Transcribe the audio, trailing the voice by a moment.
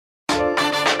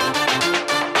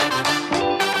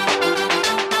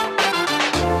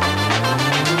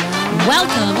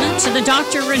Welcome to the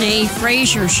Dr. Renee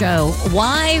Fraser Show.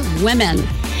 Why Women?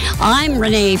 I'm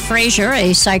Renee Fraser,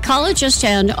 a psychologist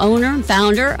and owner and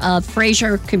founder of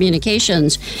Fraser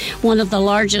Communications, one of the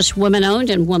largest women-owned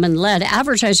and women-led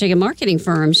advertising and marketing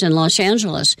firms in Los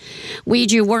Angeles. We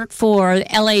do work for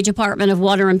LA Department of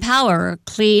Water and Power,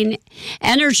 Clean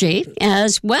Energy,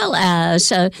 as well as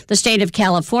the state of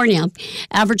California,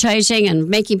 advertising and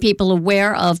making people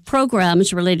aware of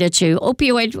programs related to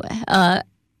opioid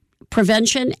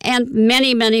prevention, and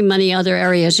many other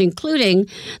areas, including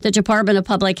the Department of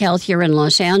Public Health here in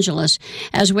Los Angeles,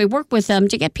 as we work with them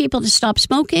to get people to stop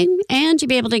smoking and to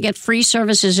be able to get free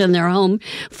services in their home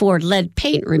for lead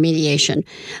paint remediation.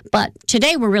 But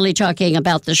today we're really talking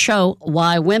about the show,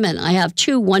 Why Women? I have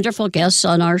two wonderful guests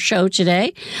on our show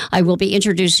today. I will be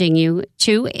introducing you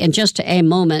to in just a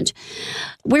moment.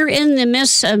 We're in the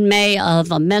midst of May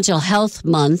of a Mental Health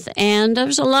Month, and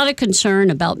there's a lot of concern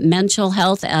about mental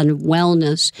health and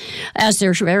wellness, as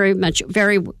there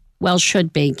very well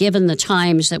should be, given the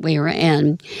times that we are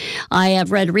in. I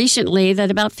have read recently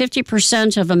that about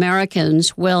 50% of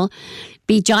Americans will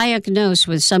be diagnosed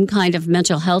with some kind of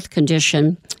mental health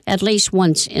condition at least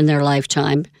once in their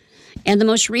lifetime. And the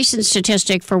most recent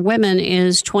statistic for women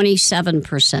is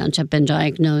 27% have been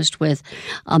diagnosed with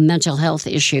a mental health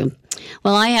issue.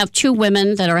 Well, I have two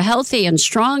women that are healthy and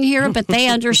strong here, but they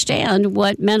understand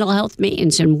what mental health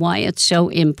means and why it's so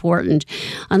important.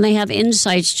 And they have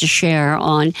insights to share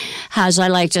on, as I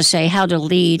like to say, how to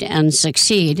lead and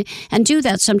succeed, and do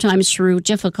that sometimes through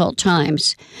difficult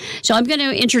times. So I'm going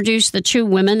to introduce the two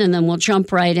women, and then we'll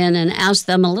jump right in and ask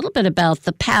them a little bit about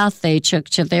the path they took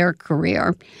to their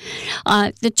career.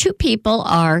 The two people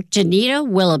are Denita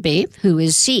Willoughby, who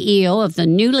is CEO of the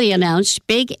newly announced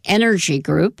Big Energy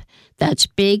Group. That's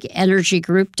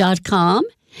bigenergygroup.com,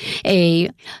 a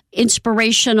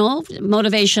inspirational,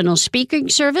 motivational speaking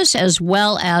service, as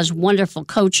well as wonderful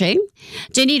coaching.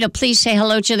 Denita, please say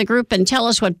hello to the group and tell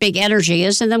us what Big Energy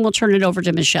is, and then we'll turn it over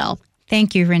to Michele.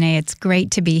 Thank you, Renee. It's great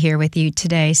to be here with you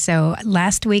today. So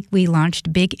last week we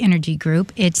launched Big Energy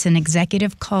Group. It's an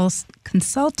executive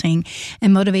consulting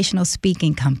and motivational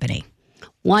speaking company.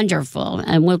 Wonderful.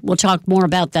 And we'll talk more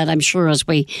about that, I'm sure, as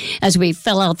we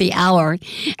fill out the hour.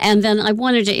 And then I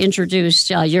wanted to introduce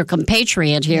your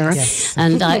compatriot here. Yes.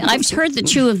 And I've heard the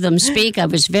two of them speak. I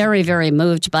was very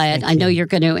moved by it. I know you're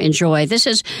going to enjoy. This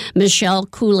is Michele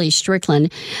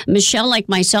Cooley-Strickland. Michele, like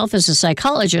myself, is a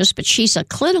psychologist, but she's a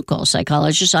clinical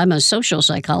psychologist. I'm a social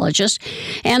psychologist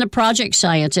and a project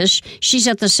scientist. She's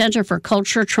at the Center for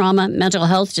Culture, Trauma, Mental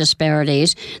Health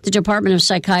Disparities, the Department of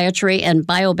Psychiatry and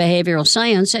Biobehavioral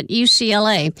Science at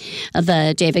UCLA,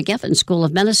 the David Geffen School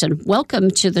of Medicine.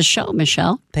 Welcome to the show,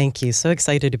 Michele. Thank you. So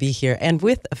excited to be here and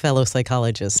with a fellow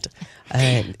psychologist.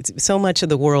 So much of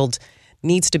the world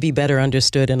needs to be better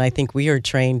understood, and I think we are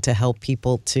trained to help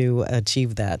people to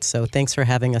achieve that. So thanks for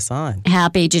having us on.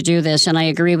 Happy to do this, and I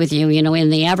agree with you. You know,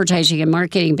 in the advertising and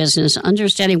marketing business,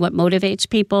 understanding what motivates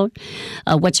people,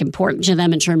 what's important to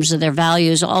them in terms of their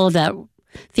values, all of that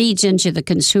feeds into the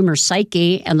consumer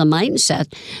psyche and the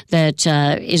mindset that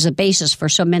is the basis for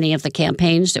so many of the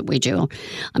campaigns that we do.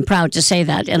 I'm proud to say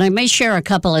that. And I may share a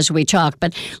couple as we talk,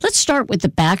 but let's start with the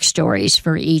backstories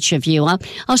for each of you.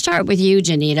 I'll start with you,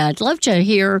 Denita. I'd love to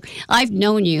hear, I've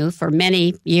known you for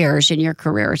many years in your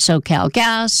career at SoCal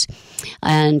Gas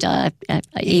and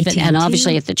and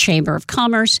obviously at the Chamber of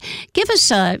Commerce. Give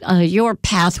us your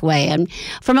pathway. And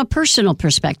from a personal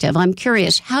perspective, I'm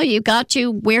curious how you got to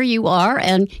where you are,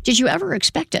 and did you ever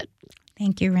expect it?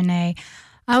 Thank you, Renee.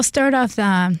 I'll start off.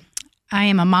 I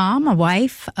am a mom, a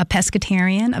wife, a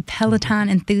pescatarian, a Peloton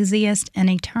enthusiast, an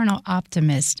eternal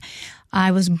optimist.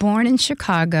 I was born in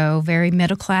Chicago, very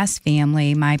middle-class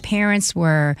family. My parents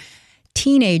were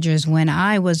teenagers when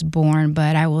I was born,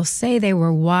 but I will say they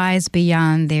were wise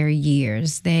beyond their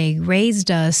years. They raised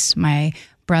us, my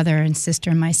brother and sister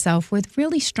and myself, with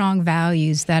really strong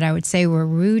values that I would say were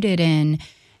rooted in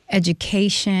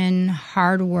education,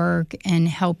 hard work, and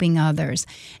helping others.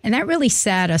 And that really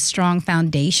set a strong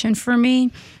foundation for me.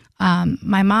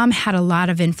 My mom had a lot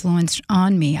of influence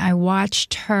on me. I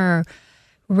watched her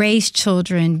raise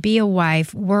children, be a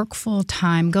wife, work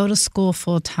full-time, go to school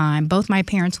full-time. Both my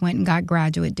parents went and got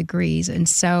graduate degrees. And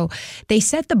so they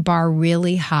set the bar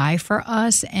really high for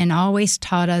us and always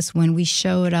taught us when we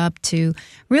showed up to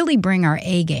really bring our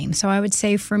A game. So I would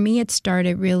say for me, it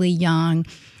started really young.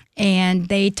 And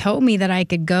they told me that I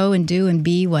could go and do and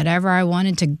be whatever I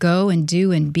wanted to go and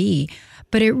do and be.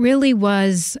 But it really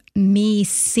was me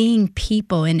seeing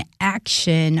people in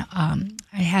action.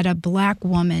 I had a Black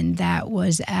woman that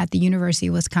was at the University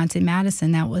of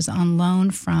Wisconsin-Madison that was on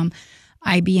loan from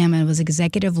IBM, and it was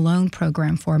executive loan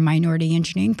program for a minority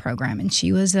engineering program. And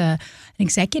she was an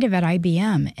executive at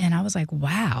IBM. And I was like,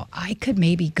 wow, I could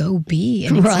maybe go be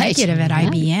an executive at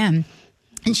IBM.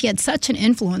 And she had such an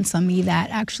influence on me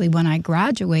that actually when I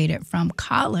graduated from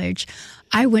college,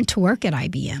 I went to work at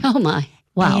IBM. Oh, my.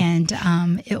 Wow. And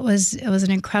it was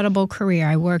an incredible career.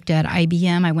 I worked at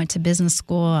IBM. I went to business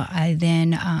school. I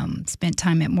then spent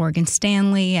time at Morgan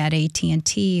Stanley, at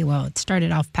AT&T. Well, it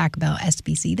started off Pac-Bell,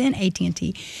 SBC, then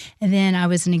AT&T. And then I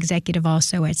was an executive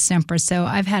also at Sempra. So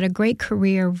I've had a great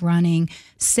career running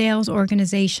sales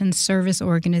organizations, service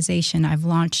organization. I've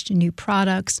launched new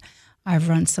products. I've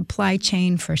run supply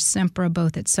chain for Sempra,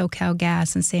 both at SoCal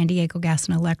Gas and San Diego Gas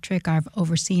and Electric. I've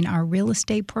overseen our real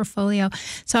estate portfolio.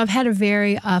 So I've had a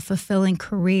very fulfilling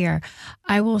career.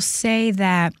 I will say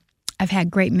that I've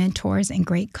had great mentors and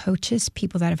great coaches,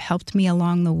 people that have helped me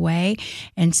along the way.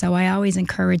 And so I always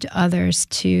encourage others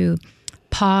to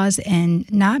pause and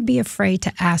not be afraid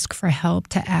to ask for help,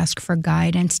 to ask for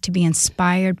guidance, to be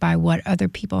inspired by what other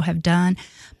people have done,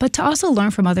 but to also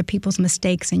learn from other people's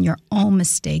mistakes and your own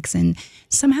mistakes and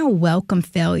somehow welcome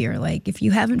failure. Like if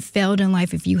you haven't failed in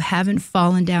life, if you haven't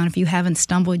fallen down, if you haven't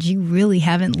stumbled, you really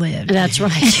haven't lived. That's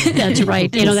right. That's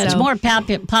right. You know, that's more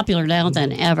popular now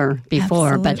than ever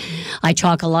before. Absolutely. But I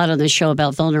talk a lot on the show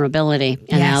about vulnerability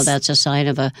and how that's a sign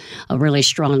of a really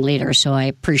strong leader. So I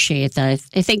appreciate that.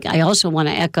 I think I also want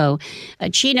to echo,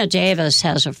 Gina Davis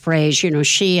has a phrase, you know,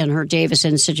 she and her Davis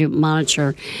Institute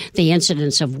monitor the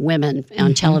incidence of women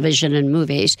on television and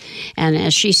movies. And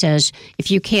as she says, if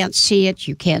you can't see it,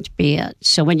 you can't be it.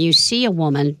 So when you see a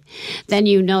woman, then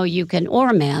you know you can, or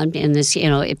a man in this, you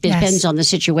know, it depends on the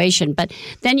situation, but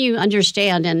then you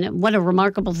understand, and what a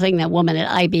remarkable thing that woman at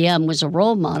IBM was a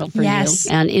role model for you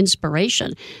and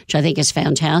inspiration, which I think is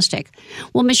fantastic.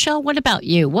 Well, Michele, what about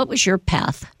you? What was your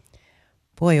path?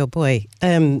 Boy, oh boy.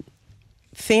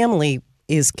 Family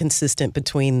is consistent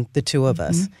between the two of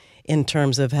us in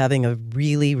terms of having a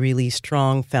really, really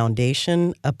strong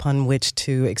foundation upon which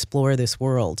to explore this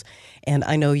world. And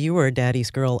I know you were a daddy's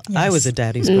girl. Yes. I was a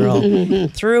daddy's girl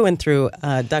through and through.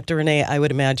 Dr. Renee, I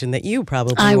would imagine that you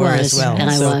probably were as well. And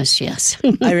I was, yes.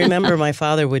 I remember my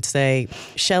father would say,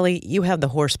 Shelley, you have the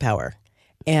horsepower.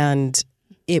 And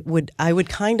I would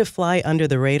kind of fly under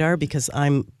the radar because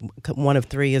I'm one of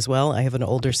three as well. I have an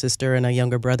older sister and a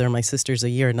younger brother. My sister's a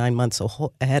year and 9 months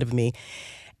ahead of me.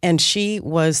 And she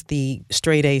was the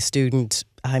straight A student.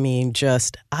 I mean,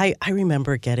 I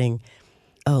remember getting,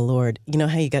 oh, Lord, you know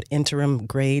how you got interim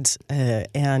grades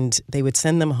and they would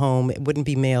send them home. It wouldn't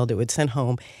be mailed. It would send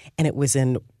home. And it was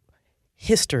in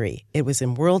history. It was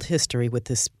in world history with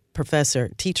this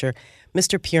teacher,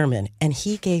 Mr. Pierman, and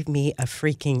he gave me a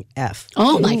freaking F.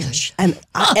 Oh my gosh!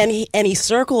 And he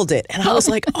circled it, and I was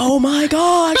like, oh my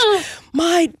gosh,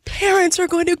 my parents are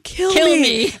going to kill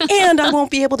me, and I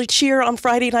won't be able to cheer on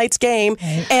Friday night's game,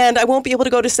 and I won't be able to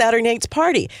go to Saturday night's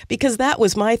party because that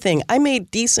was my thing. I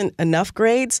made decent enough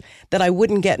grades that I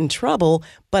wouldn't get in trouble,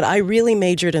 but I really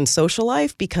majored in social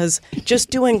life because just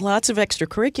doing lots of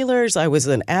extracurriculars. I was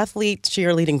an athlete,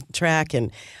 cheerleading, track,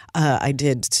 and I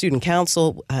did student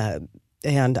council.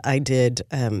 And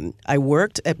I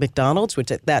worked at McDonald's,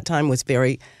 which at that time was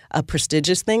very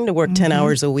prestigious thing to work 10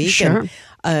 hours a week. Sure.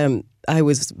 And I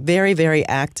was very, very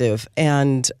active.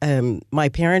 And my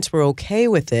parents were okay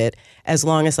with it as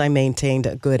long as I maintained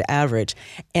a good average.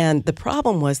 And the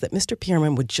problem was that Mr.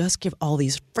 Pierman would just give all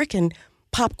these frickin'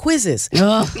 pop quizzes.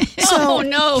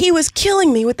 So he was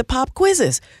killing me with the pop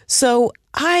quizzes. So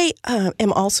I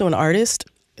am also an artist.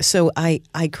 So I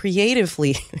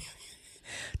creatively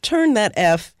turned that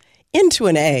F into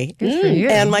an A.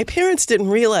 And my parents didn't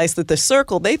realize that the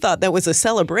circle, they thought that was a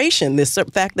celebration, this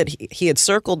fact that he had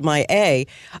circled my A.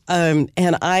 And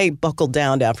I buckled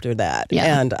down after that.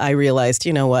 Yeah. And I realized,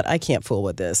 you know what, I can't fool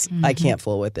with this. I can't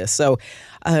fool with this. So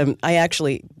I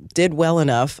actually did well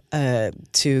enough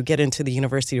to get into the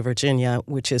University of Virginia,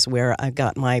 which is where I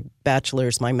got my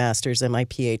bachelor's, my master's, and my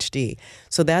PhD.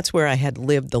 So that's where I had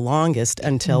lived the longest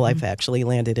until I've actually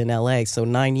landed in LA. So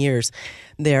 9 years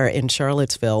there in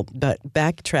Charlottesville. But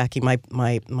backtracking,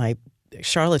 my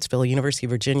Charlottesville, University of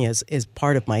Virginia is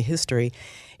part of my history,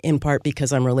 in part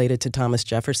because I'm related to Thomas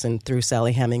Jefferson through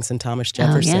Sally Hemings and Thomas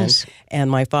Jefferson. Oh, yes.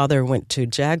 And my father went to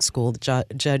JAG School,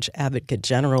 Judge Advocate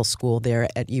General School there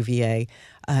at UVA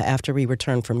after we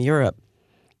returned from Europe.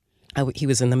 He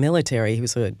was in the military. He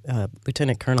was a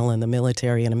lieutenant colonel in the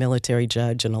military and a military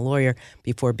judge and a lawyer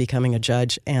before becoming a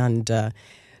judge. And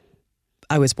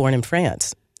I was born in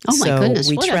France. Oh, my goodness.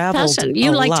 We what traveled a You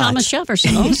like lot. Thomas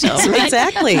Jefferson also, right?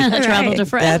 Exactly. Traveled to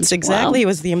France. That's exactly. Wow. He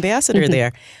was the ambassador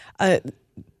there.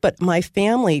 But my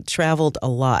family traveled a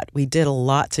lot. We did a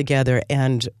lot together,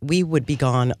 and we would be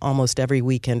gone almost every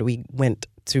weekend. We went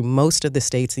through most of the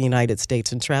states, the United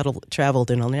States, and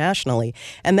traveled internationally.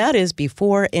 And that is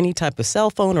before any type of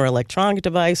cell phone or electronic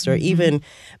device or even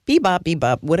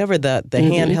bebop, whatever the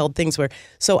handheld things were.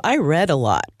 So I read a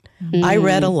lot. I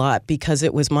read a lot because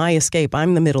it was my escape.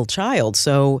 I'm the middle child,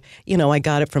 so, I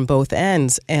got it from both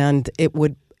ends, and it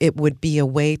would be a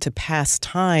way to pass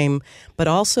time, but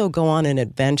also go on an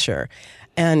adventure.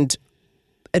 And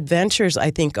adventures,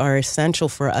 I think, are essential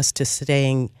for us to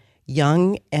staying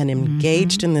young and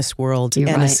engaged in this world. You're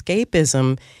and right.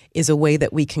 Escapism is a way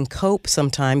that we can cope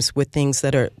sometimes with things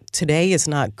that are today is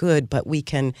not good, but we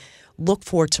can look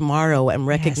for tomorrow and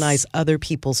recognize other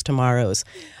people's tomorrows.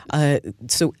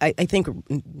 So I think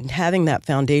having that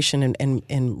foundation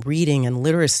in reading and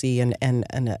literacy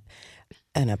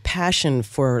and a passion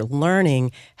for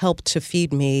learning helped to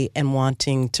feed me and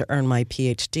wanting to earn my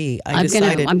PhD. I'm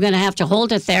going to have to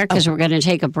hold it there because we're going to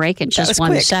take a break in just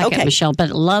one second, okay. Michele. But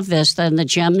love this, then the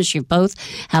gems you both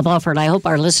have offered. I hope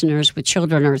our listeners with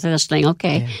children are listening.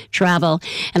 Okay, travel.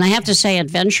 And I have to say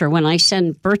adventure. When I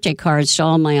send birthday cards to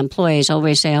all my employees, I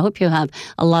always say, I hope you have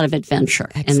a lot of adventure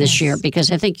in this year,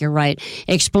 because I think you're right.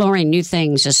 Exploring new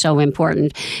things is so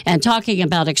important. And talking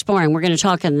about exploring, we're going to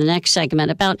talk in the next segment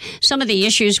about some of the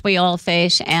issues we all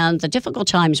face and the difficult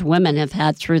times women have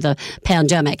had through the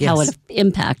pandemic, how it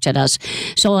impacted us.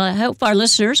 So I hope our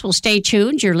listeners will stay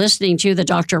tuned. You're listening to the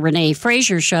Dr. Renee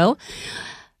Fraser Show.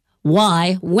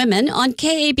 Why Women on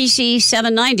KABC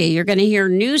 790. You're going to hear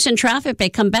news and traffic. They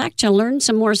come back to learn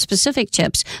some more specific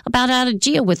tips about how to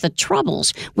deal with the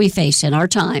troubles we face in our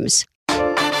times.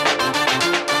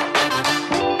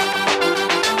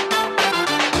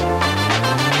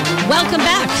 Welcome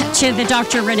back to the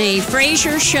Dr. Renee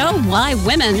Fraser Show, Why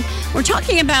Women. We're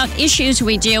talking about issues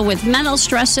we deal with, mental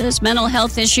stresses, mental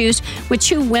health issues, with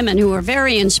two women who are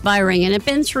very inspiring and have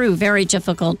been through very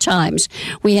difficult times.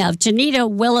 We have Denita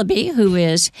Willoughby, who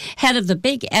is head of the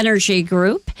Big Energy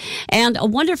Group, and a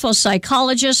wonderful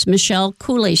psychologist, Michele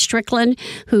Cooley-Strickland,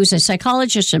 who's a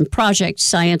psychologist and project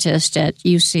scientist at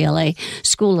UCLA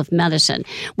School of Medicine.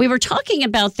 We were talking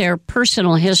about their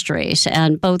personal histories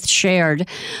and both shared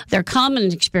their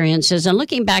common experiences and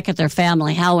looking back at their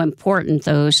family, how important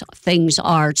those things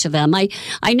are to them.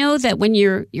 I know that when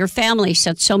your family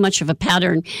sets so much of a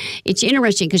pattern, it's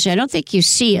interesting because I don't think you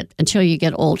see it until you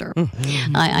get older.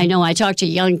 Mm-hmm. I know I talk to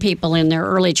young people in their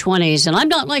early 20s, and I'm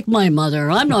not like my mother.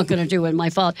 I'm not going to do what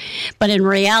my father. But in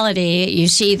reality, you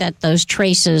see that those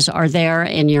traces are there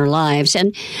in your lives.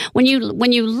 And when you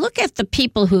look at the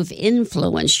people who've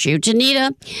influenced you,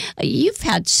 Denita, you've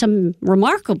had some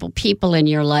remarkable people in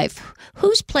your life.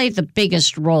 Who's played the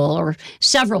biggest role, or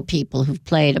several people who've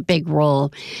played a big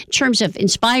role in terms of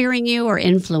inspiring you or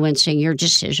influencing your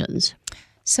decisions?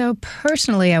 So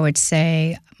personally, I would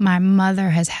say my mother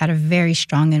has had a very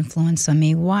strong influence on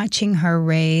me, watching her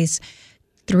raise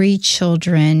 3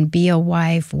 children, be a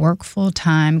wife, work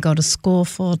full-time, go to school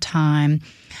full-time,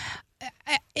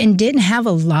 and didn't have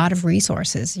a lot of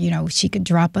resources. She could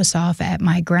drop us off at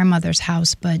my grandmother's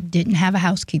house, but didn't have a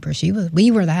housekeeper.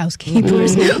 We were the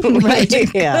housekeepers.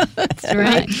 Right. Yeah. That's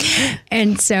right.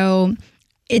 And so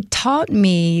it taught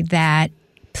me that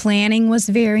planning was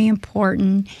very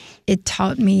important. It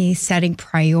taught me setting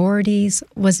priorities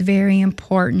was very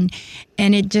important.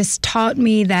 And it just taught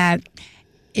me that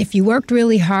if you worked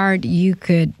really hard, you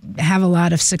could have a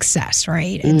lot of success,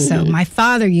 right? And so my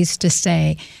father used to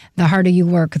say, the harder you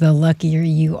work, the luckier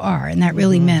you are. And that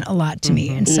really meant a lot to me.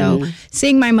 And so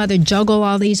seeing my mother juggle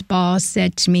all these balls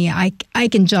said to me, I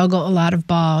can juggle a lot of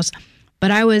balls.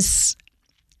 But I was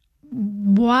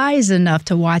wise enough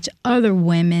to watch other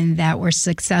women that were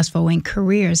successful in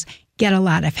careers get a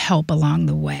lot of help along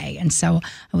the way. And so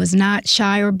I was not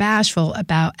shy or bashful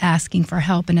about asking for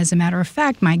help. And as a matter of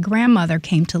fact, my grandmother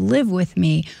came to live with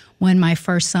me when my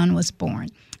first son was born.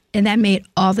 And that made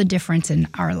all the difference in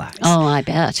our lives. Oh, I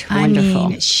bet. Wonderful. I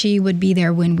mean, she would be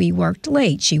there when we worked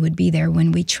late. She would be there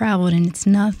when we traveled. And it's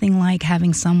nothing like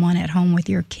having someone at home with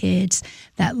your kids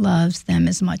that loves them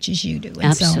as much as you do. And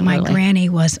Absolutely. So my granny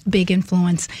was a big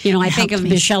influence. I think of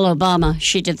Michelle Obama.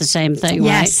 She did the same thing,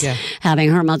 yes. right? Yeah.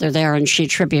 Having her mother there, and she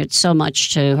tributes so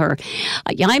much to her.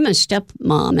 I'm a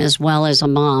stepmom as well as a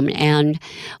mom, and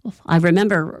I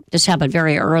remember this happened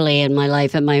very early in my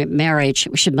life, in my marriage.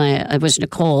 It was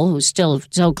Nicole. Nicole, who's still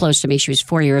so close to me. She was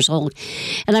 4 years old.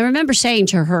 And I remember saying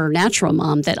to her natural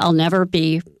mom that I'll never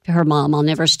be her mom. I'll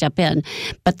never step in.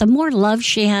 But the more love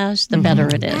she has, the better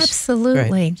it is.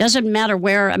 Absolutely. Right. Doesn't matter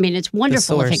where. I mean, it's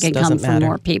wonderful if it can come from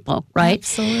more people, right?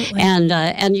 Absolutely.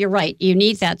 And you're right. You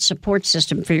need that support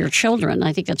system for your children.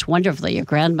 I think that's wonderful that your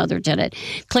grandmother did it.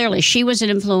 Clearly, she was an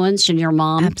influence in your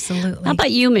mom. Absolutely. How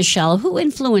about you, Michele? Who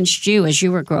influenced you as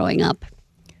you were growing up?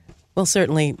 Well,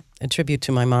 certainly a tribute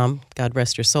to my mom, God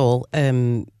rest her soul,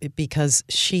 because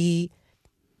she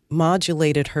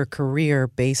modulated her career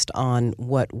based on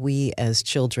what we as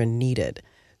children needed.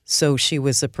 So she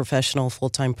was a professional,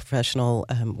 full-time professional,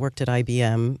 worked at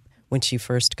IBM when she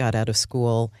first got out of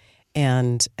school,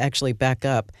 and actually back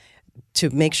up to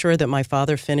make sure that my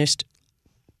father finished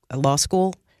law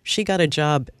school. She got a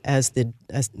job as the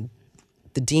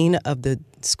dean of the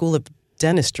School of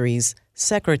Dentistry's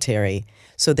secretary,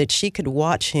 so that she could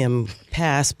watch him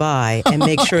pass by and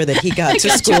make sure that he got to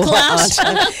school on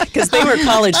time. Because they were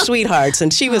college sweethearts,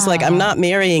 and she was like, I'm not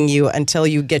marrying you until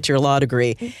you get your law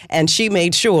degree. And she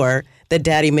made sure that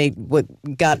Daddy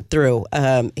got through.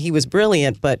 He was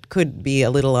brilliant, but could be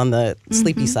a little on the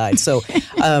sleepy side. So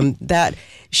that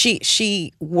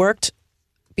she worked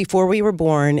before we were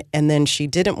born, and then she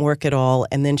didn't work at all,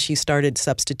 and then she started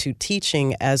substitute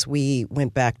teaching as we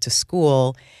went back to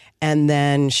school. And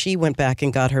then she went back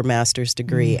and got her master's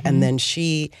degree, and then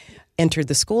she entered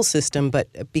the school system,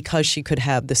 but because she could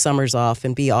have the summers off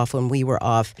and be off when we were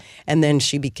off, and then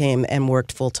she became and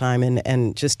worked full-time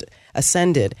and just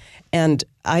ascended. And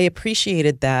I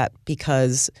appreciated that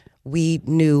because we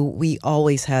knew we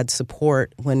always had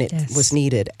support when it was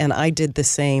needed. And I did the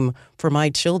same for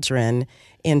my children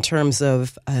in terms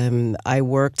of I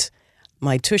worked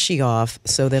my tushy off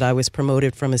so that I was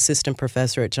promoted from assistant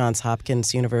professor at Johns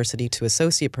Hopkins University to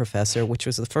associate professor, which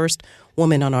was the first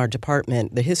woman on our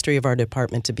department, the history of our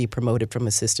department, to be promoted from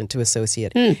assistant to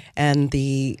associate, and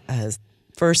the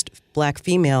first black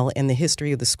female in the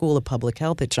history of the School of Public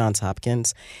Health at Johns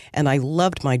Hopkins. And I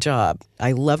loved my job.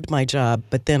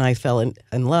 But then I fell in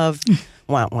love.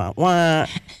 Wah, wah, wah.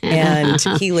 And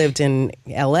he lived in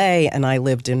L.A. and I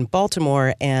lived in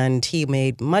Baltimore, and he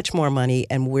made much more money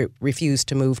and refused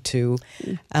to move to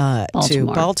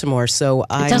Baltimore. So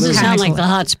it doesn't sound like the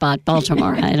hot spot,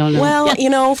 Baltimore. I don't know.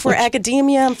 Well, for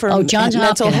academia, for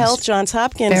mental health, Johns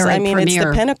Hopkins, it's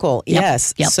the pinnacle. Yep.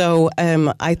 Yes. Yep. So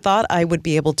I thought I would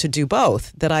be able to do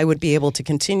both, that I would be able to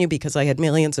continue because I had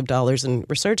millions of dollars in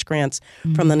research grants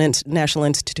from the National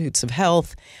Institutes of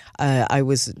Health. I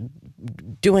was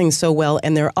doing so well,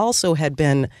 and there also had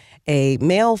been a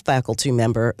male faculty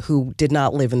member who did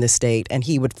not live in the state, and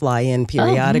he would fly in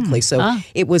periodically.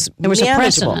 It was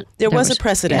manageable. There was a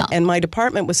precedent, and my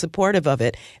department was supportive of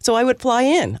it. So I would fly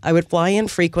in. I would fly in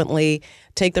frequently,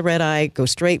 take the red eye, go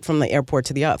straight from the airport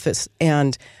to the office,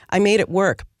 and I made it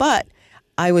work. But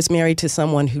I was married to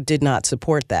someone who did not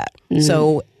support that.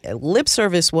 So lip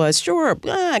service was, sure,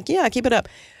 yeah, keep it up.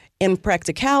 In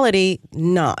practicality,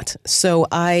 not. So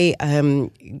I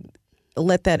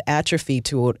let that atrophy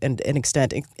to an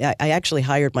extent. I actually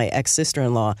hired my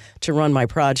ex-sister-in-law to run my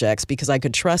projects because I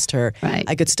could trust her. Right.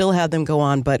 I could still have them go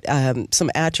on, but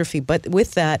some atrophy. But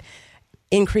with that,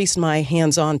 increased my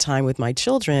hands-on time with my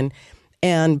children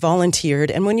and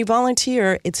volunteered. And when you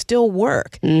volunteer, it's still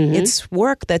work. It's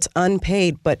work that's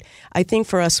unpaid. But I think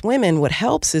for us women, what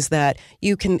helps is that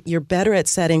you're better at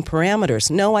setting parameters.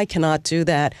 No, I cannot do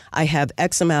that. I have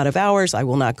X amount of hours. I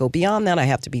will not go beyond that. I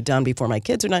have to be done before my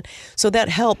kids are done. So that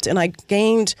helped. And I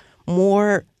gained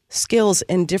more skills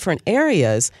in different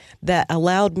areas that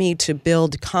allowed me to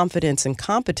build confidence and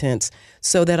competence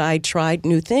so that I tried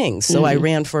new things. So I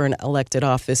ran for an elected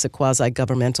office, a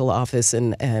quasi-governmental office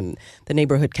in the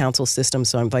neighborhood council system.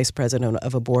 So I'm vice president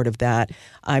of a board of that.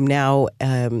 I'm now,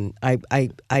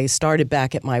 I started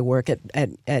back at my work at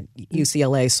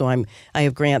UCLA. So I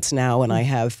have grants now, and I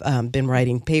have been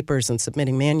writing papers and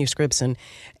submitting manuscripts and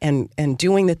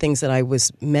doing the things that I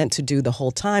was meant to do the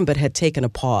whole time, but had taken a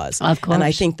pause. Of course. And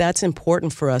I think that's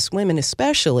important for us women,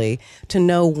 especially to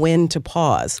know when to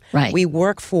pause. Right. We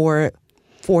work for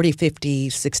 40, 50,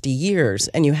 60 years,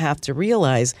 and you have to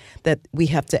realize that we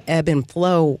have to ebb and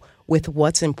flow with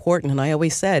what's important. And I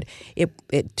always said, it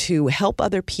to help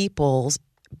other people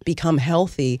become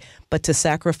healthy, but to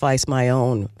sacrifice my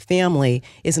own family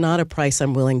is not a price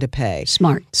I'm willing to pay.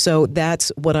 Smart. So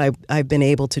that's what I've been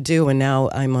able to do, and now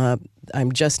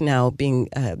I'm just now being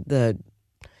the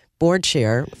board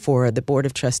chair for the Board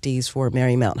of Trustees for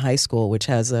Marymount High School, which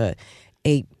has a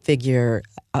 8-figure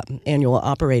annual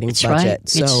operating That's budget. right.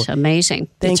 So it's amazing.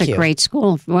 Thank it's you. a great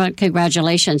school. Well,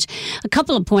 congratulations. A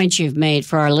couple of points you've made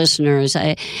for our listeners.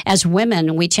 As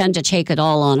women, we tend to take it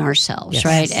all on ourselves, Yes.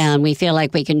 right? And we feel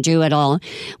like we can do it all,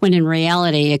 when in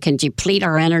reality, it can deplete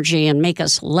our energy and make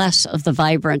us less of the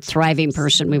vibrant, thriving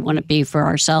person we want to be for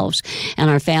ourselves and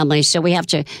our families. So we have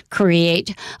to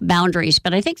create boundaries.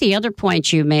 But I think the other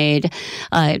point you made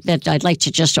that I'd like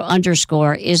to just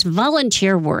underscore is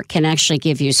volunteer work can actually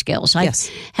give you skills. Yes.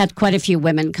 I've had quite a few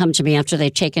women come to me after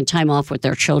they've taken time off with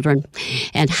their children.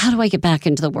 And how do I get back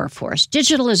into the workforce?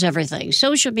 Digital is everything.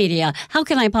 Social media. How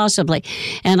can I possibly?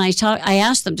 And I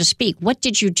asked them to speak. What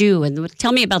did you do? And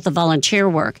tell me about the volunteer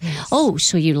work. Yes. Oh,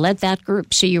 so you led that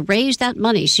group. So you raised that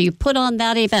money. So you put on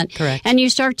that event. Correct. And you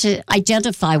start to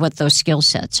identify what those skill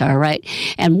sets are, right?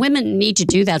 And women need to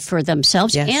do that for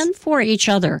themselves Yes. and for each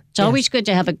other. It's always good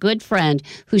to have a good friend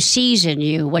who sees in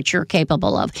you what you're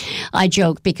capable of. I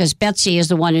joke because Betsy is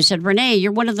the one who said, Renee,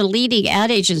 you're one of the leading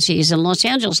ad agencies in Los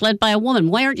Angeles led by a woman.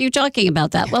 Why aren't you talking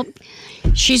about that? Well,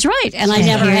 she's right. And I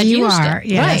never had used it.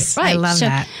 Yes, Right. I love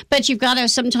that. But you've got to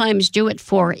sometimes do it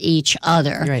for each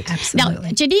other. Right. Absolutely. Now,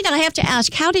 Denita, I have to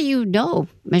ask, how do you know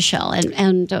Michele?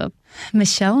 And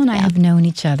Michele and I have known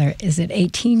each other, is it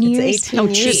 18 years? It's 18 Oh,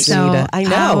 years, geez. So Denita. I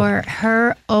know.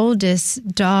 her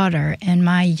oldest daughter and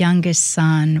my youngest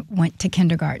son went to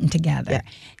kindergarten together. Yeah.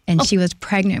 And she was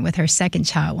pregnant with her second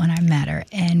child when I met her.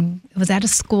 And it was at a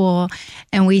school,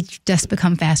 and we just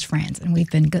become fast friends. And we've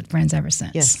been good friends ever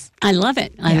since. Yes. I love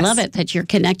it. I Yes. love it that you're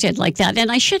connected like that. And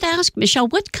I should ask, Michele,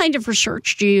 what kind of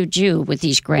research do you do with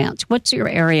these grants? What's your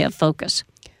area of focus?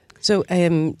 So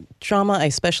trauma, I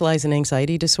specialize in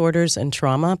anxiety disorders and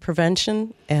trauma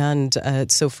prevention. And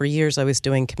so for years I was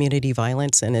doing community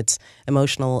violence and its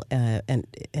emotional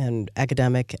and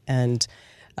academic and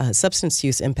substance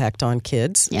use impact on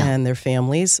kids and their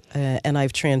families. And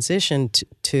I've transitioned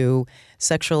to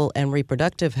sexual and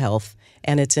reproductive health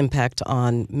and its impact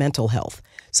on mental health.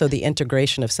 So the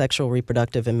integration of sexual,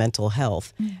 reproductive, and mental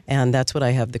health. And that's what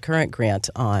I have the current grant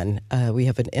on. We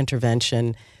have an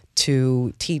intervention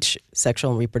to teach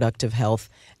sexual and reproductive health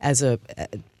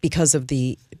because of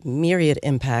the myriad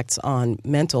impacts on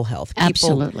mental health.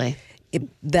 Absolutely.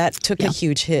 That took a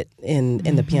huge hit in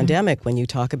the pandemic when you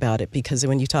talk about it, because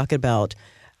when you talk about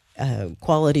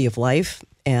quality of life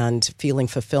and feeling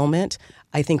fulfillment,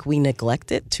 I think we neglect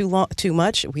it too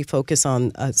much. We focus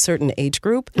on a certain age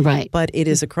group, Right. but it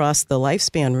is across the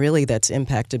lifespan really that's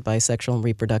impacted by sexual and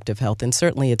reproductive health, and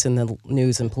certainly it's in the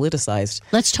news and politicized.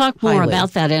 Let's talk more highly.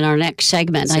 about that in our next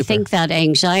segment. I Super. think that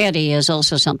anxiety is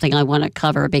also something I want to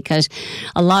cover, because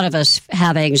a lot of us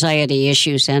have anxiety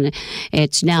issues, and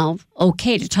it's now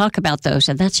okay to talk about those,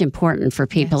 and that's important for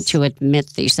people to admit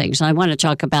these things. And I want to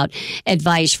talk about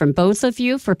advice from both of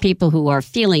you for people who are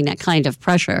feeling that kind of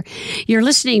pressure. You're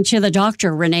listening to the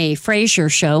Dr. Renee Fraser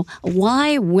Show,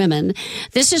 Why Women?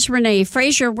 This is Renee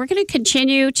Fraser. We're going to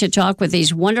continue to talk with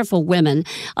these wonderful women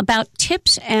about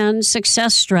tips and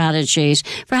success strategies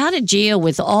for how to deal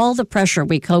with all the pressure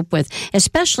we cope with,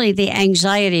 especially the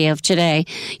anxiety of today.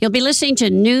 You'll be listening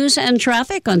to News and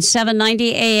Traffic on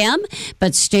 790 AM,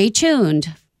 but stay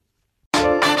tuned.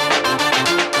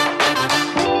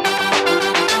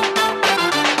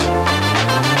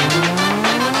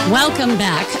 Welcome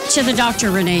back to the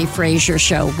Dr. Renee Fraser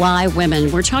Show, Why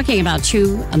Women? We're talking about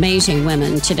two amazing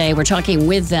women today. We're talking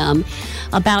with them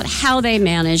about how they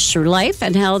managed through life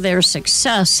and how their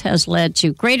success has led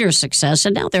to greater success,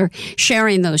 and now they're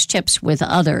sharing those tips with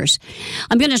others.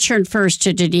 I'm going to turn first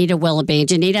to Denita Willoughby.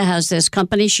 Denita has this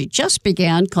company she just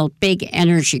began called Big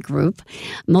Energy Group,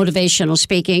 motivational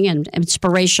speaking and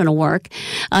inspirational work.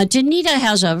 Denita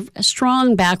has a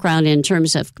strong background in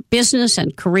terms of business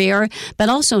and career, but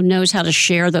also knows how to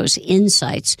share those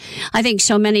insights. I think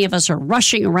so many of us are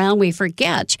rushing around, we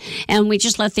forget, and we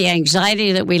just let the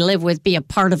anxiety that we live with be a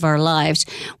part of our lives.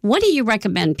 What do you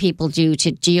recommend people do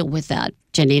to deal with that,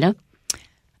 Denita?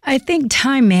 I think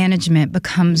time management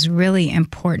becomes really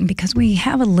important because we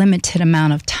have a limited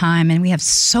amount of time and we have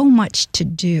so much to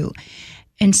do.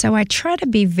 And so I try to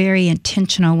be very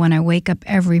intentional when I wake up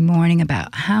every morning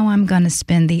about how I'm going to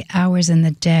spend the hours in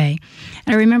the day.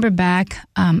 And I remember back,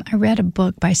 I read a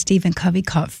book by Stephen Covey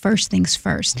called First Things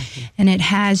First. And it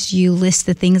has you list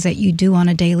the things that you do on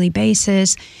a daily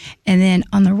basis. And then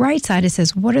on the right side, it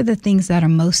says, what are the things that are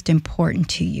most important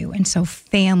to you? And so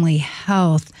family,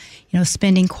 health,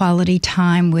 spending quality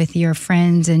time with your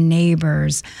friends and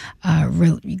neighbors,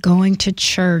 going to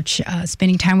church,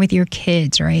 spending time with your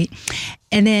kids, right?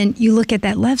 And then you look at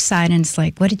that left side and it's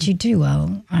like, what did you do?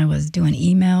 Well, I was doing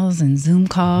emails and Zoom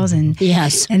calls and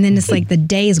yes. And then it's like the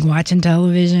day is watching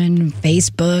television,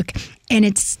 Facebook, and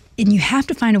it's you have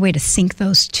to find a way to sync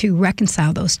those two,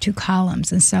 reconcile those two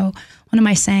columns. And so one of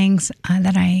my sayings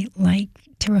that I like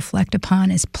to reflect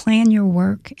upon is plan your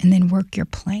work and then work your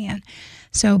plan.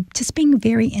 So just being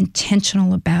very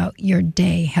intentional about your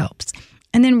day helps.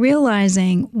 And then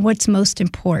realizing what's most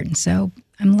important. So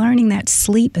I'm learning that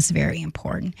sleep is very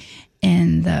important,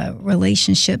 and the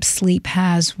relationship sleep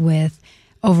has with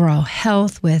overall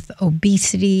health, with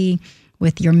obesity,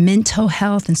 with your mental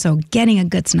health. And so getting a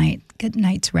good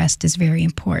night's rest is very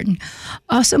important.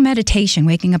 Also meditation,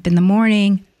 waking up in the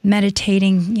morning,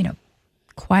 meditating,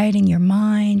 quieting your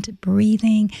mind,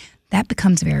 breathing, that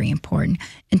becomes very important.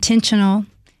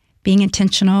 Being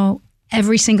intentional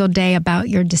every single day about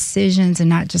your decisions and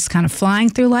not just kind of flying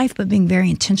through life, but being very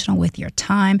intentional with your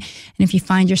time. And if you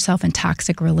find yourself in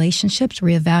toxic relationships,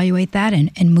 reevaluate that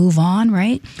and move on,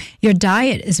 right? Your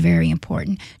diet is very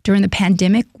important. During the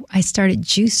pandemic, I started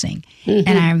juicing, and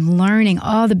I'm learning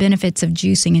all the benefits of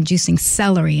juicing and juicing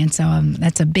celery. And so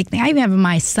that's a big thing. I even have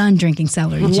my son drinking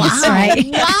celery juice, right?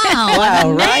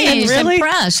 Wow, Ryan, really?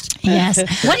 Impressed. Yes.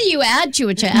 What do you add to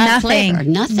it to add flavor?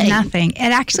 Nothing. It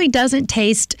actually doesn't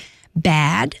taste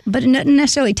bad, but it doesn't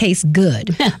necessarily taste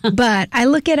good. But I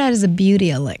look at it as a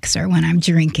beauty elixir when I'm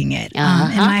drinking it.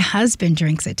 And my husband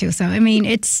drinks it too. So,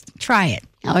 try it.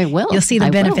 Oh, I will. You'll see the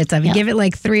benefits of it. Yeah. Give it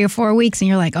like 3 or 4 weeks and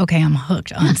you're like, okay, I'm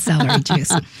hooked on celery juice.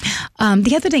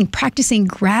 The other thing, practicing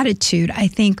gratitude. I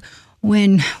think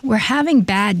when we're having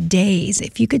bad days,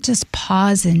 if you could just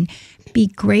pause and be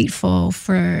grateful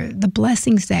for the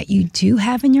blessings that you do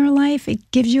have in your life, it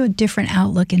gives you a different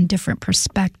outlook and different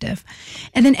perspective.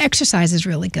 And then exercise is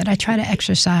really good. I try to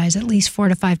exercise at least 4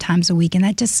 to 5 times a week, and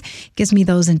that just gives me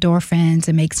those endorphins.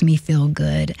 It makes me feel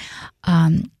good.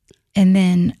 And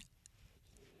then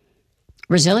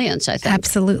resilience, I think.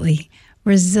 Absolutely.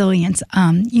 Resilience.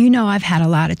 I've had a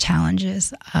lot of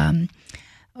challenges.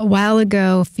 A while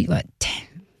ago,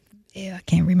 I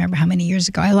can't remember how many years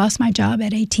ago, I lost my job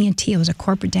at AT&T. It was a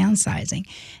corporate downsizing.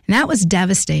 And that was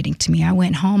devastating to me. I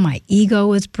went home, my ego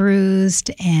was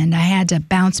bruised, and I had to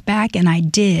bounce back, and I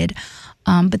did.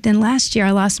 But then last year,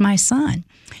 I lost my son.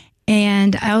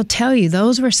 And I'll tell you,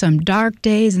 those were some dark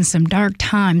days and some dark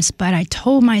times, but I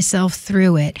told myself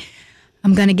through it,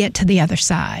 I'm going to get to the other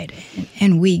side.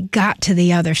 And we got to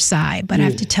the other side. But I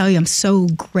have to tell you, I'm so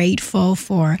grateful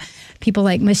for people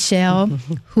like Michele,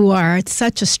 who are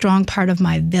such a strong part of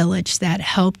my village that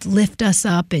helped lift us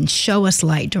up and show us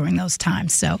light during those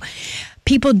times. So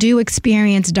people do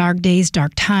experience dark days,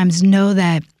 dark times. Know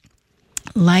that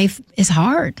life is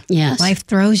hard. Yes. Life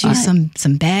throws you some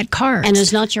bad cards. And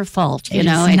it's not your fault. It's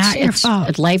not your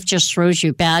fault. Life just throws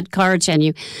you bad cards,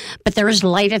 but there is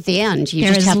light at the end. You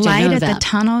just have to know that. There is light at the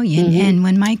tunnel. And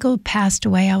when Michael passed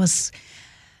away,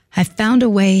 I found a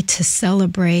way to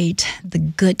celebrate the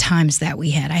good times that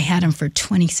we had. I had him for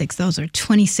 26. Those are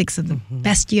 26 of the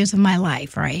best years of my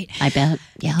life, right? I bet,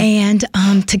 yeah. And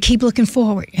to keep looking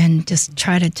forward and just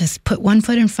try to just put one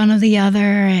foot in front of the other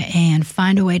and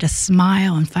find a way to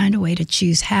smile and find a way to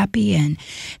choose happy and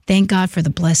thank God for the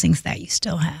blessings that you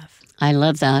still have. I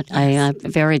love that. Yes.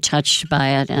 I'm very touched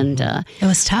by it. And it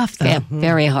was tough, though. Yeah,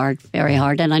 very hard, very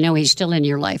hard. And I know he's still in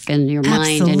your life, in your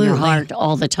mind, in your heart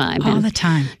all the time. All the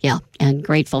time. Yeah, and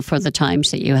grateful for the times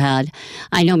that you had.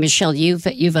 I know, Michele, you've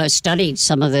studied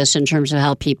some of this in terms of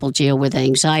how people deal with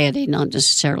anxiety, not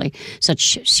necessarily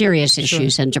such serious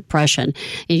issues and depression.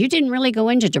 And you didn't really go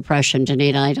into depression,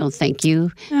 Denita, I don't think. No,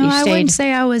 I wouldn't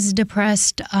say I was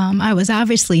depressed. I was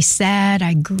obviously sad.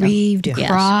 I grieved,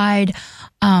 cried.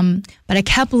 But I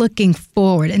kept looking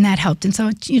forward, and that helped. And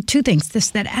so, 2 things.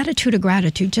 That attitude of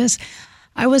gratitude.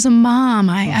 I was a mom.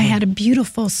 I had a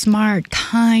beautiful, smart,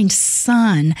 kind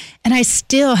son, and I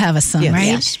still have a son, right?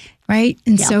 Yes. Right?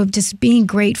 And so just being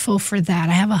grateful for that.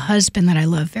 I have a husband that I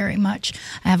love very much.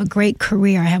 I have a great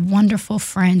career. I have wonderful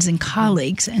friends and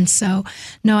colleagues. And so,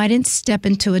 no, I didn't step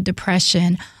into a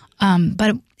depression.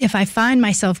 But if I find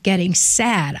myself getting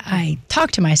sad, I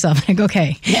talk to myself and I go,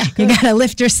 okay, you got to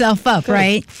lift yourself up,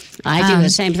 right? I do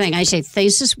the same thing. I say,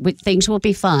 things will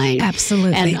be fine.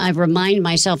 Absolutely. And I remind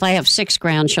myself, I have 6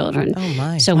 grandchildren. Oh,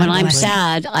 my. So when I'm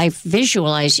sad, I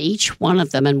visualize each one of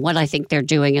them and what I think they're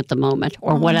doing at the moment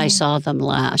or what I saw them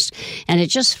last. And it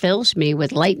just fills me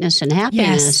with lightness and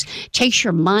happiness. Yes. Takes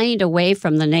your mind away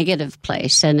from the negative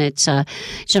place. And it's an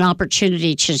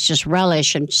opportunity to just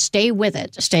relish and stay with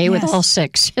it. Stay with all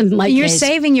 6. You're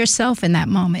saving yourself in that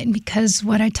moment, because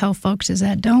what I tell folks is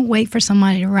that don't wait for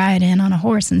somebody to ride in on a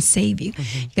horse and save you.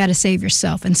 You got to save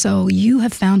yourself. And so you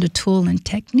have found a tool and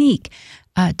technique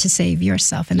to save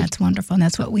yourself, and that's wonderful. And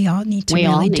that's what we all need to really do.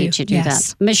 We all need to do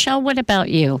that. Michele, what about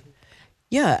you?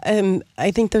 Yeah,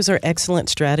 I think those are excellent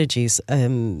strategies.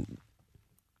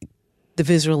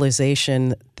 the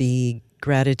visualization, the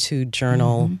gratitude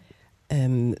journal,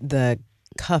 the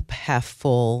cup half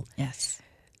full. Yes.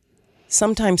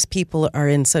 Sometimes people are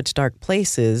in such dark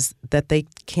places that they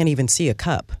can't even see a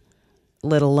cup,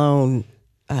 let alone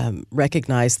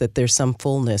recognize that there's some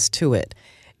fullness to it.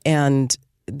 And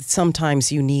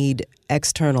sometimes you need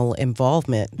external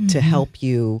involvement to help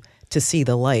you to see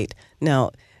the light.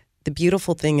 Now, the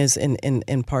beautiful thing is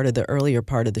in part of the earlier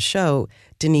part of the show,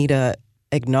 Denita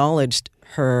acknowledged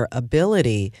her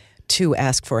ability to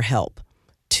ask for help,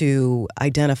 to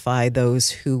identify those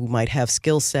who might have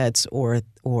skill sets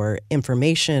or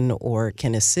information or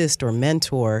can assist or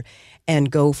mentor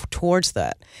and go towards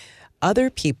that. Other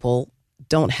people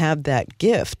don't have that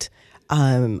gift.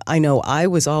 I know I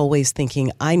was always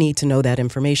thinking, I need to know that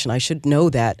information. I should know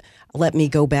that. Let me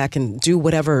go back and do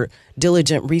whatever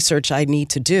diligent research I need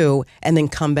to do and then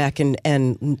come back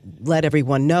and let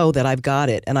everyone know that I've got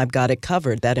it and I've got it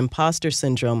covered. That imposter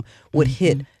syndrome would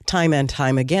hit time and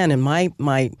time again. And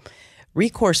my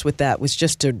recourse with that was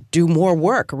just to do more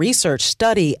work, research,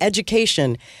 study,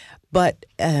 education. But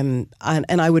and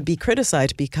I would be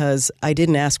criticized because I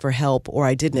didn't ask for help or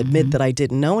I didn't admit that I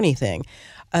didn't know anything.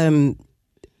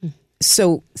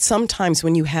 So sometimes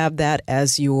when you have that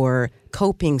as your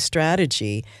coping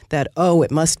strategy, that, oh,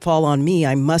 it must fall on me,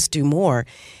 I must do more,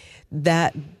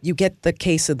 that you get the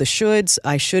case of the shoulds,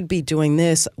 I should be doing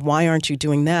this, why aren't you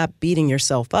doing that, beating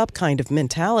yourself up kind of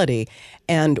mentality.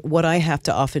 And what I have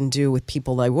to often do with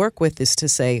people I work with is to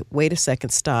say, wait a second,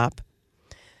 stop.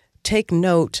 Take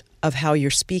note of how you're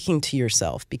speaking to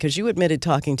yourself, because you admitted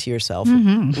talking to yourself.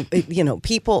 You know,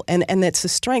 people, and that's a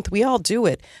strength. We all do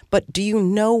it. But do you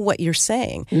know what you're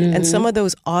saying? And some of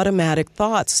those automatic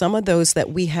thoughts, some of those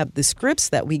that we have, the scripts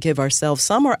that we give ourselves,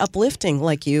 some are uplifting,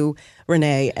 like you,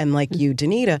 Renee, and like you,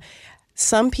 Denita.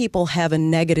 Some people have a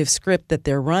negative script that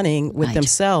they're running with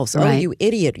themselves. Oh, you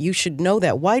idiot. You should know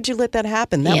that. Why'd you let that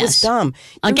happen? That was dumb.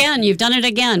 Again, you've done it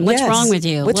again. What's wrong with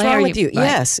you? What's wrong with you? Right.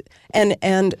 Yes.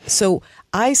 And so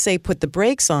I say put the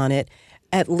brakes on it.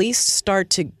 At least start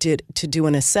to do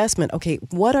an assessment. Okay,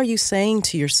 what are you saying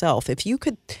to yourself? If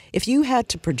you had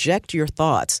to project your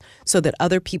thoughts so that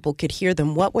other people could hear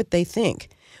them, what would they think?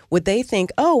 Would they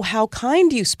think, oh, how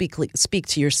kind you speak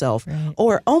to yourself? Right.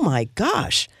 Or, oh my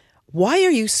gosh, why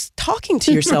are you talking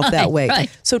to yourself that way? Right.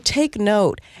 So take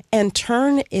note and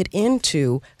turn it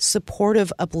into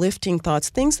supportive, uplifting thoughts,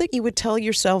 things that you would tell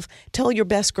yourself, tell your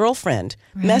best girlfriend,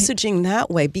 messaging that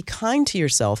way. Be kind to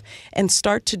yourself and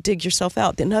start to dig yourself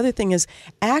out. Another thing is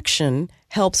action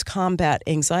helps combat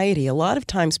anxiety. A lot of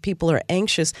times people are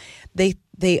anxious. They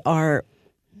are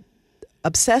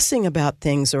obsessing about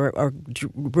things or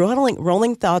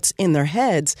rolling thoughts in their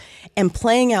heads and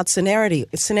playing out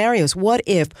scenarios. What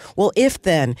if? Well, if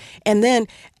then.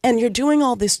 And you're doing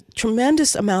all this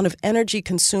tremendous amount of energy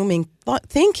consuming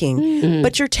thinking,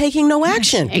 but you're taking no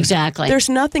action. Exactly. There's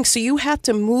nothing. So you have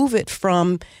to move it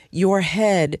from your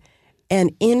head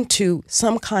and into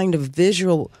some kind of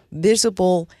visible,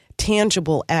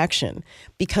 tangible action,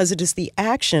 because it is the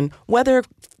action, whether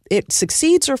it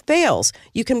succeeds or fails,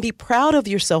 you can be proud of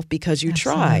yourself because you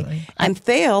try. And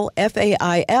fail,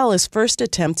 FAIL, is first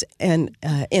attempt in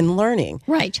learning.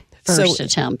 Right. First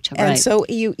attempt. Right. And so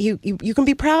you can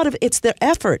be proud of it's the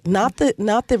effort, not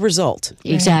the result.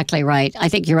 Exactly right. I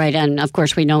think you're right. And of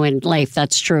course, we know in life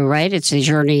that's true, right? It's the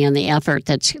journey and the effort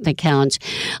that counts.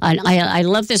 And I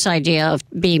love this idea of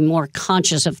being more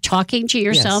conscious of talking to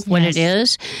yourself when it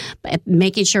is,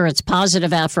 making sure it's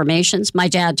positive affirmations. My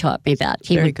dad taught me that.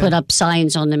 He would put up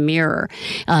signs on the mirror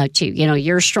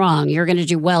you're strong, you're going to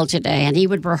do well today. And he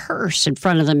would rehearse in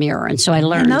front of the mirror. And so I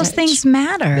learned. And those things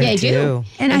matter. They do.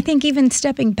 And I think even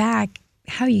stepping back,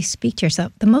 how you speak to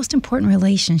yourself, the most important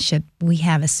relationship we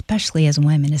have, especially as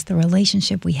women, is the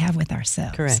relationship we have with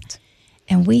ourselves. Correct.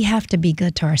 And we have to be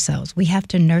good to ourselves. We have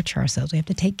to nurture ourselves. We have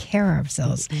to take care of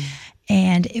ourselves.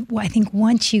 And I think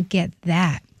once you get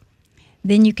that,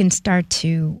 then you can start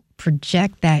to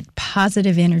project that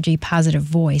positive energy, positive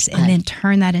voice, and then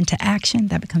turn that into action.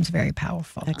 That becomes very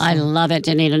powerful. Excellent. I love it,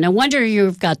 Denita. No wonder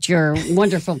you've got your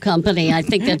wonderful company. I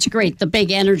think that's great. The Big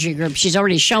Energy Group. She's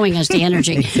already showing us the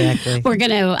energy. Exactly. We're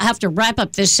going to have to wrap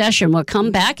up this session. We'll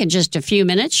come back in just a few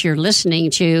minutes. You're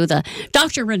listening to the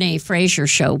Dr. Renee Fraser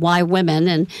Show, Why Women,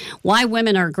 and why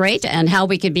women are great and how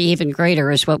we can be even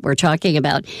greater is what we're talking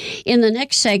about. In the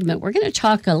next segment, we're going to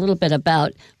talk a little bit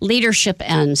about leadership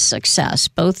and success.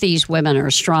 Both these these women are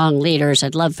strong leaders.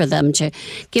 I'd love for them to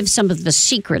give some of the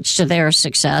secrets to their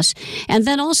success, and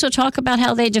then also talk about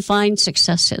how they define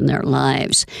success in their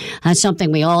lives. That's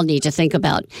something we all need to think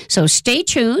about. So stay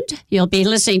tuned. You'll be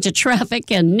listening to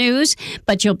traffic and news,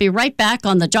 but you'll be right back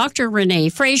on the Dr. Renee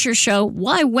Fraser Show,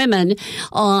 Why Women,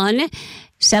 on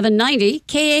 790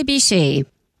 KABC.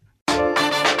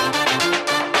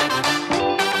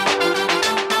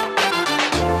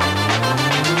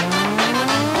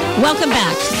 Welcome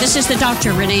back. This is the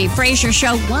Dr. Renee Fraser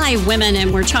Show, Why Women,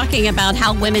 and we're talking about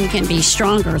how women can be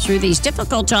stronger through these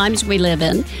difficult times we live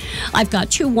in. I've got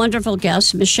two wonderful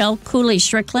guests, Michele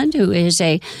Cooley-Strickland, who is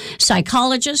a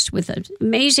psychologist with an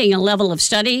amazing level of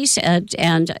studies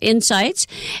and insights,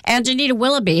 and Denita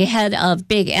Willoughby, head of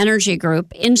Big Energy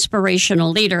Group, inspirational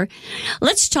leader.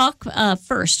 Let's talk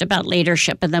first about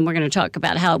leadership, and then we're going to talk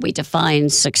about how we define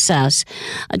success.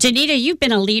 Denita, you've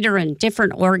been a leader in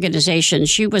different organizations.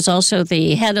 She was also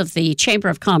the head of the Chamber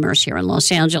of Commerce here in Los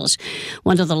Angeles,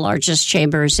 one of the largest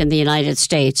chambers in the United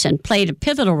States, and played a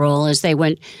pivotal role as they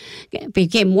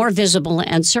became more visible,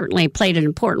 and certainly played an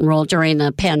important role during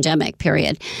the pandemic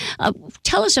period.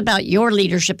 Tell us about your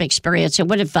leadership experience and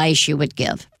what advice you would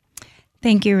give.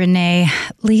 Thank you, Renee.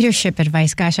 Leadership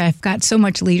advice. Gosh, I've got so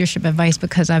much leadership advice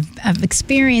because I've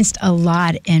experienced a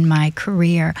lot in my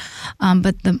career.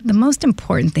 But the most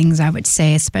important things I would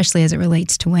say, especially as it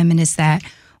relates to women, is that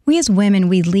we as women,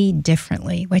 we lead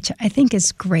differently, which I think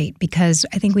is great because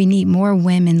I think we need more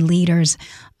women leaders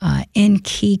in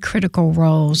key critical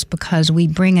roles because we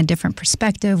bring a different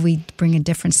perspective, we bring a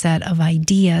different set of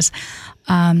ideas.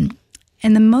 And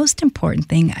the most important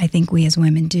thing I think we as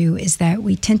women do is that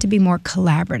we tend to be more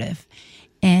collaborative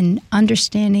and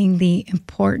understanding the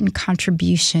important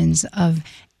contributions of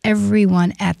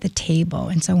everyone at the table.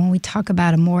 And so when we talk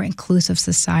about a more inclusive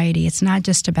society, it's not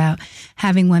just about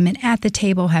having women at the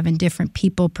table, having different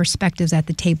people perspectives at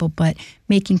the table, but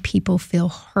making people feel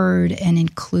heard and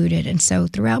included. And so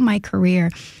throughout my career,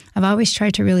 I've always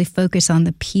tried to really focus on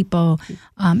the people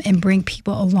and bring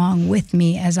people along with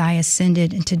me as I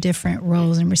ascended into different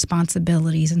roles and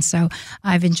responsibilities. And so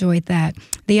I've enjoyed that.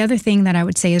 The other thing that I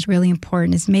would say is really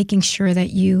important is making sure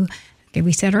that you,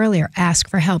 we said earlier, ask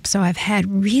for help. So I've had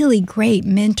really great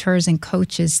mentors and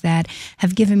coaches that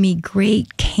have given me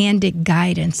great candid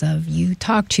guidance of you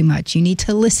talk too much, you need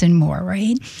to listen more,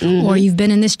 right? Mm-hmm. Or you've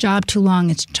been in this job too long,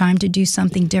 it's time to do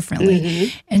something differently.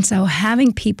 Mm-hmm. And so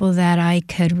having people that I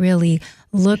could really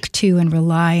look to and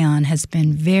rely on has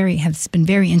been very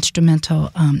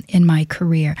instrumental in my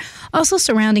career. Also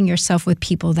surrounding yourself with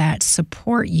people that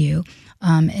support you.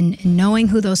 And knowing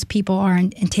who those people are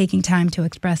and taking time to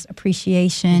express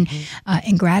appreciation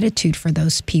and gratitude for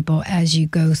those people as you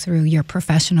go through your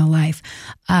professional life.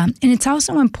 And it's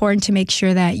also important to make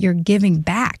sure that you're giving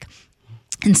back.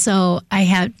 And so I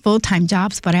had full-time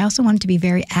jobs, but I also wanted to be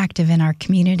very active in our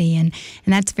community, and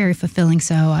that's very fulfilling.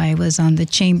 So I was on the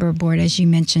chamber board, as you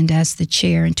mentioned, as the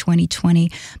chair in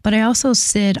 2020, but I also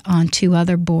sit on two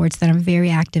other boards that I'm very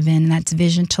active in, and that's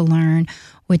Vision to Learn,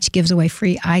 which gives away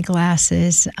free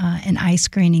eyeglasses and eye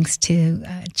screenings to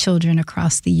children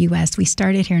across the U.S. We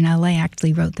started here in L.A.,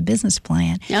 actually wrote the business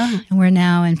plan. Yeah. And we're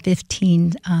now in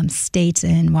 15 states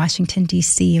and Washington,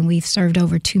 D.C., and we've served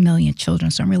over 2 million children,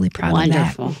 so I'm really proud of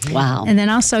that. Wonderful. Wow. And then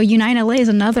also Unite LA is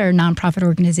another nonprofit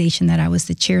organization that I was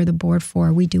the chair of the board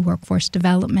for. We do workforce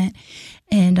development.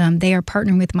 And they are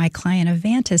partnering with my client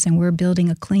Avantis, and we're building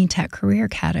a clean tech career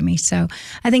academy. So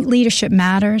I think leadership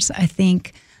matters. I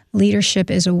think leadership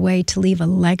is a way to leave a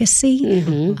legacy.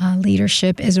 Mm-hmm.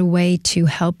 Leadership is a way to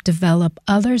help develop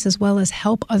others as well as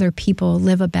help other people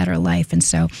live a better life. And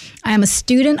so I am a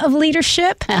student of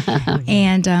leadership,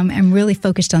 and I'm really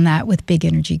focused on that with Big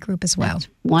Energy Group as well.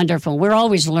 Wonderful. We're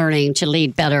always learning to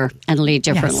lead better and lead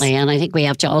differently. Yes. And I think we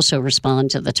have to also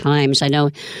respond to the times. I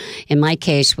know in my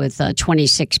case with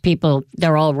 26 people,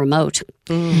 they're all remote.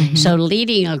 Mm-hmm. So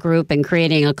leading a group and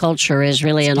creating a culture is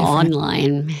really an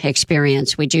online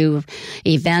experience. We do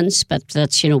events, but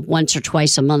that's, once or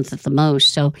twice a month at the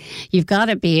most. So you've got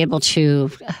to be able to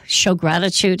show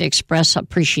gratitude, express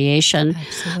appreciation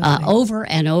over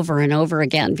and over and over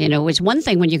again. It was one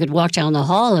thing when you could walk down the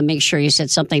hall and make sure you said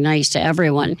something nice to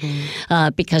everyone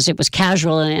because it was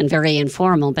casual and very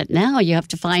informal. But now you have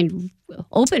to find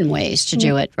open ways to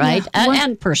do it, right? Yeah.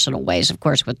 And personal ways, of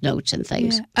course, with notes and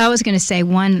things. Yeah. I was going to say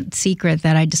one secret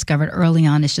that I discovered early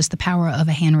on is just the power of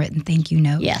a handwritten thank you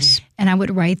note. Yes. And I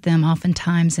would write them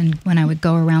oftentimes, and when I would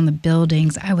go around the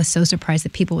buildings, I was so surprised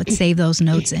that people would save those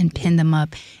notes and pin them up.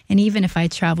 And even if I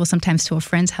travel sometimes to a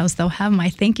friend's house, they'll have my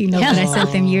thank you note that I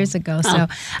sent them years ago. So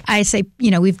I say,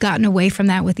 we've gotten away from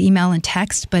that with email and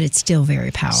text, but it's still very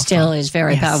powerful. Still is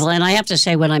very powerful. And I have to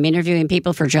say, when I'm interviewing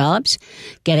people for jobs,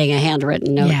 getting a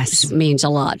handwritten note means a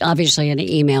lot. Obviously, an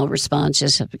email response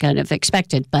is kind of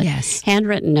expected, but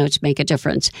handwritten notes make a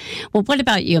difference. Well, what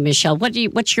about you, Michele?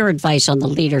 What's your advice on the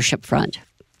leadership front?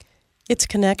 It's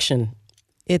connection.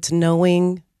 It's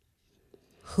knowing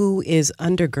who is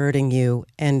undergirding you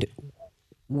and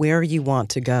where you want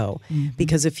to go. Mm-hmm.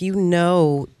 Because if you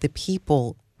know the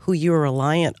people who you're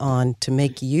reliant on to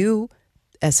make you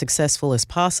as successful as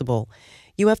possible,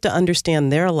 you have to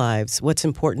understand their lives, what's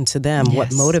important to them, what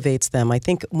motivates them. I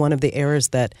think one of the errors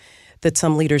that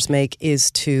some leaders make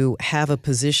is to have a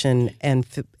position and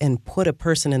put a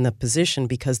person in the position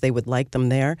because they would like them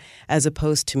there, as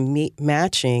opposed to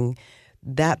matching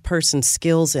that person's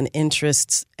skills and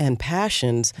interests and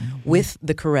passions with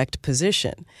the correct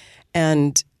position.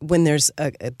 And when when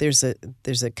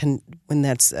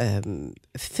that's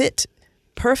fit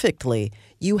perfectly,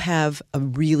 you have a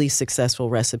really successful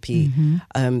recipe.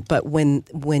 Mm-hmm. But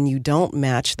when you don't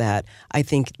match that, I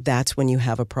think that's when you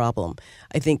have a problem.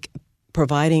 I think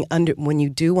when you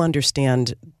do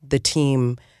understand the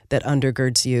team that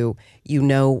undergirds you, you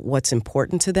know what's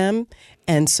important to them,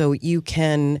 and so you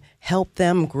can help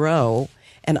them grow.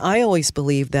 And I always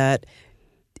believe that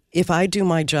if I do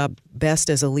my job best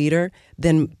as a leader,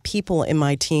 then people in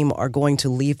my team are going to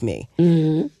leave me.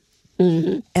 Mm-hmm.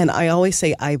 Mm-hmm. And I always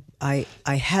say, I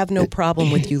have no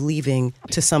problem with you leaving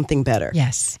to something better.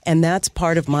 Yes. And that's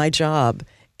part of my job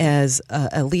as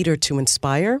a leader, to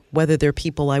inspire, whether they're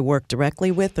people I work directly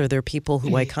with or they're people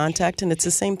who I contact. And it's the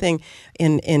same thing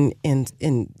in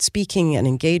speaking and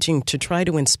engaging, to try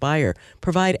to inspire,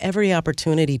 provide every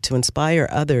opportunity to inspire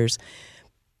others.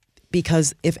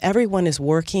 Because if everyone is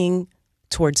working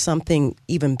towards something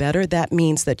even better, that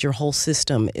means that your whole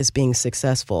system is being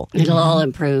successful. It'll all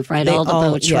improve, right? All the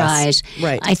boats rise.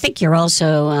 Right. I think you're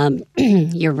also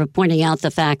you're pointing out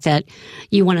the fact that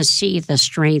you want to see the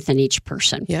strength in each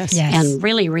person. Yes. And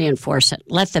really reinforce it.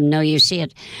 Let them know you see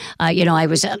it. I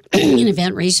was at an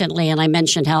event recently, and I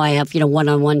mentioned how I have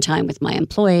one-on-one time with my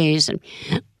employees, and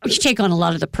we take on a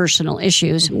lot of the personal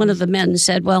issues. And one of the men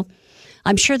said, well,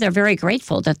 I'm sure they're very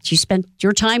grateful that you spent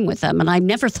your time with them. And I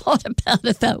never thought about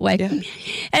it that way. Yeah.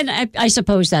 And I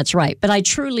suppose that's right. But I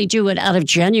truly do it out of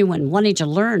genuine wanting to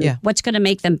learn what's going to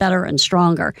make them better and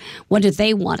stronger. What do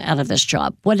they want out of this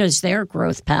job? What is their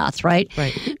growth path, right?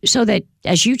 Right. So that,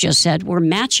 as you just said, we're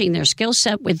matching their skill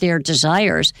set with their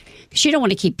desires, because you don't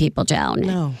want to keep people down.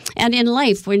 No. And in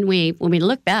life, when we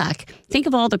look back, think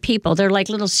of all the people. They're like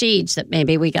little seeds that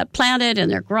maybe we got planted,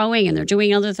 and they're growing and they're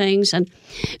doing other things, and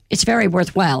it's very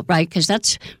worthwhile, right? Because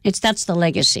that's the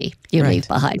legacy you leave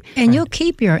behind. And you'll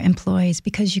keep your employees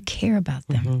because you care about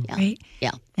them, right?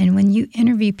 Yeah. And when you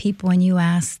interview people and you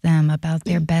ask them about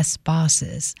their best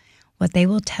bosses, what they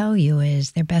will tell you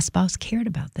is their best boss cared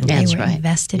about them. That's they were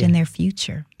invested in their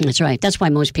future. That's right. That's why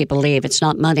most people leave. It's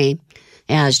not money.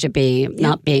 It has to be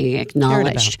not being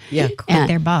acknowledged.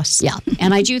 Their boss. Yeah.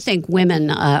 And I do think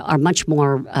women are much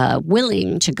more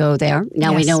willing to go there.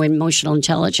 Now we know emotional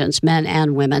intelligence, men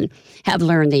and women have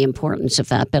learned the importance of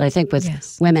that. But I think with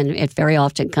women, it very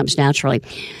often comes naturally.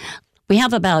 We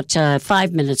have about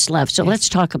 5 minutes left. So let's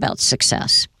talk about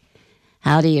success.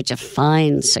 How do you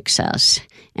define success?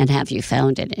 And have you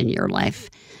found it in your life?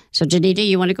 So, Denita,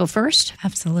 you want to go first?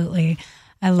 Absolutely.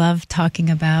 I love talking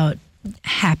about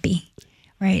happy,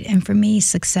 right? And for me,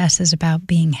 success is about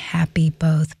being happy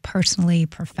both personally,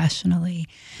 professionally,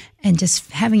 and just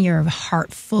having your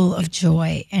heart full of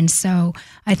joy. And so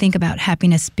I think about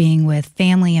happiness being with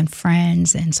family and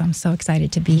friends. And so I'm so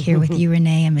excited to be here with you,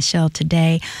 Renee and Michele,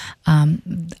 today.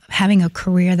 Having a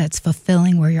career that's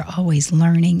fulfilling, where you're always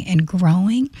learning and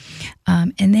growing.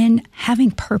 And then having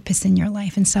purpose in your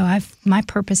life. And so my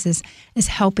purpose is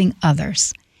helping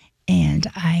others. And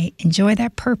I enjoy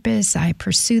that purpose. I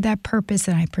pursue that purpose,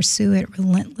 and I pursue it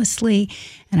relentlessly.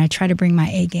 And I try to bring my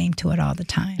A game to it all the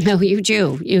time. No, you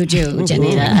do,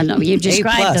 Denita. I know you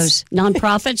described those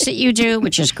nonprofits that you do,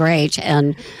 which is great,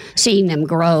 and seeing them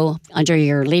grow under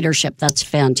your leadership. That's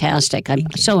fantastic. I'm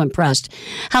so impressed.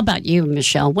 How about you,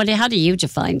 Michele? How do you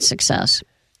define success?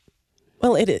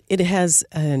 Well, it has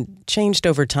changed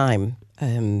over time.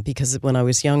 Because when I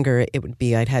was younger, it would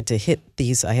be I had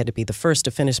to be the first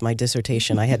to finish my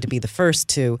dissertation. I had to be the first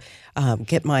to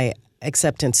get my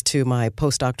acceptance to my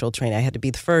postdoctoral training. I had to be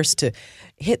the first to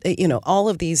hit, all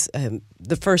of these,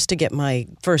 the first to get my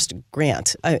first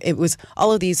grant. It was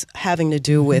all of these having to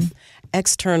do with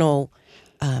external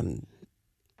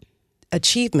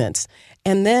achievements.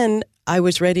 And then I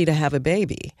was ready to have a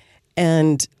baby.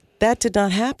 And that did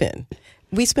not happen.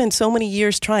 We spent so many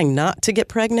years trying not to get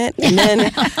pregnant, and then,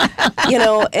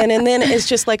 and then it's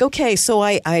just like, okay, so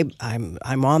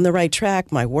I'm on the right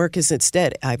track. My work is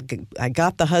instead. I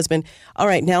got the husband. All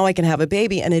right, now I can have a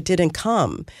baby, and it didn't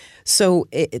come. So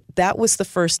that was the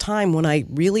first time when I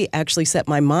really actually set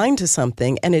my mind to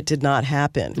something, and it did not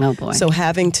happen. Oh boy! So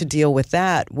having to deal with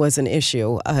that was an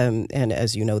issue. And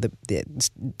as you know,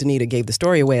 Denita gave the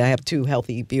story away. I have 2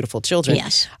 healthy, beautiful children.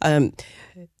 Yes.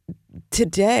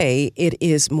 Today, it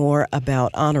is more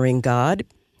about honoring God,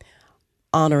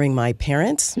 honoring my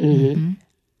parents,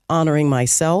 honoring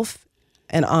myself,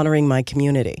 and honoring my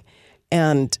community.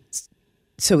 And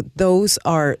so those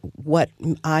are what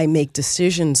I make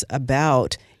decisions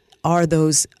about. Are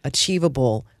those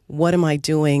achievable? What am I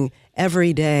doing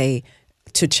every day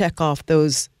to check off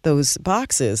those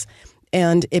boxes?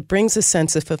 And it brings a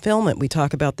sense of fulfillment. We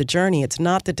talk about the journey. It's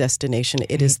not the destination.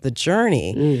 It is the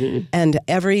journey. And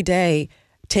every day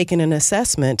taking an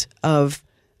assessment of,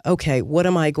 okay, what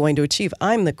am I going to achieve?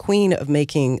 I'm the queen of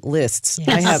making lists.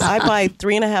 Yes. I buy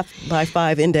 3.5 by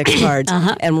 5 index cards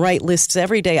and write lists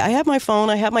every day. I have my phone.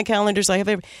 I have my calendars.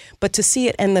 But to see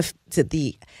it and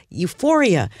the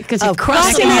euphoria of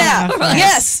crossing it out.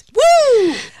 Yes.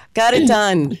 Woo! Got it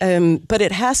done. But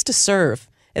it has to serve.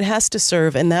 It has to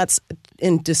serve, and that's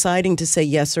in deciding to say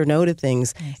yes or no to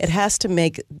things. Nice. It has to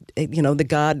make, the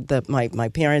God that my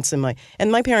parents and my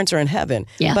parents are in heaven.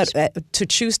 Yes. But to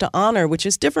choose to honor, which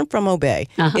is different from obey,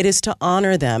 it is to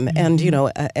honor them. And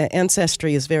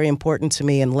ancestry is very important to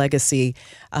me, and legacy,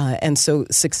 and so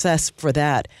success for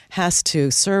that has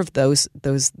to serve those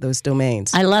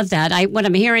domains. I love that. What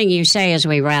I'm hearing you say as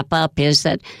we wrap up is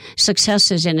that success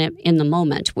is in the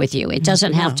moment with you. It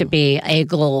doesn't have to be a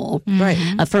goal. Right.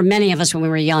 For many of us when we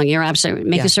were young, you're absolutely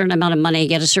make a certain amount of money,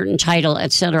 get a certain title,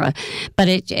 etc.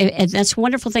 But that's a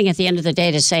wonderful thing at the end of the day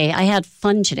to say, I had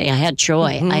fun today, I had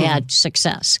joy, I had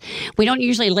success. We don't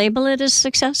usually label it as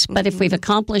success, but if we've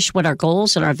accomplished what our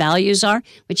goals and our values are,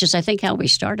 which is I think how we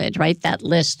started, right? That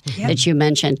list that you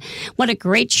mentioned. What a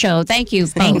great show. Thank you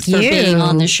both for being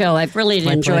on the show. I've really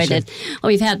enjoyed it.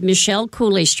 We've had Michele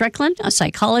Cooley-Strickland, a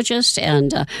psychologist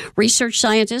and research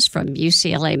scientist from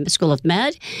UCLA School of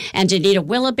Med, and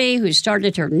Denita Willoughby, who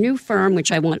started her new firm,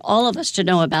 which I want all of us to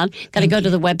know about. Got to go to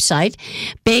the website,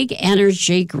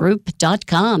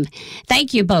 bigenergygroup.com.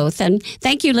 Thank you both. And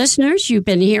thank you, listeners. You've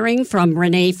been hearing from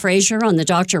Renee Fraser on the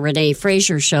Dr. Renee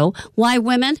Fraser Show. Why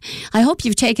Women? I hope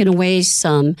you've taken away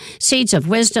some seeds of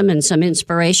wisdom and some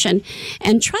inspiration,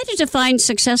 and try to define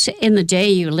success in the day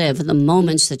you live, in the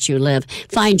moments that you live.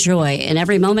 Find joy in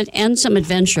every moment and some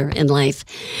adventure in life.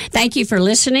 Thank you for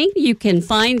listening. You can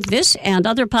find this and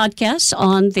other podcasts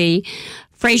on the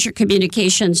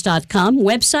FraserCommunications.com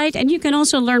website, and you can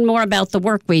also learn more about the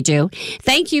work we do.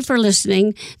 Thank you for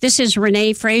listening. This is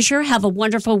Renee Fraser. Have a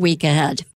wonderful week ahead.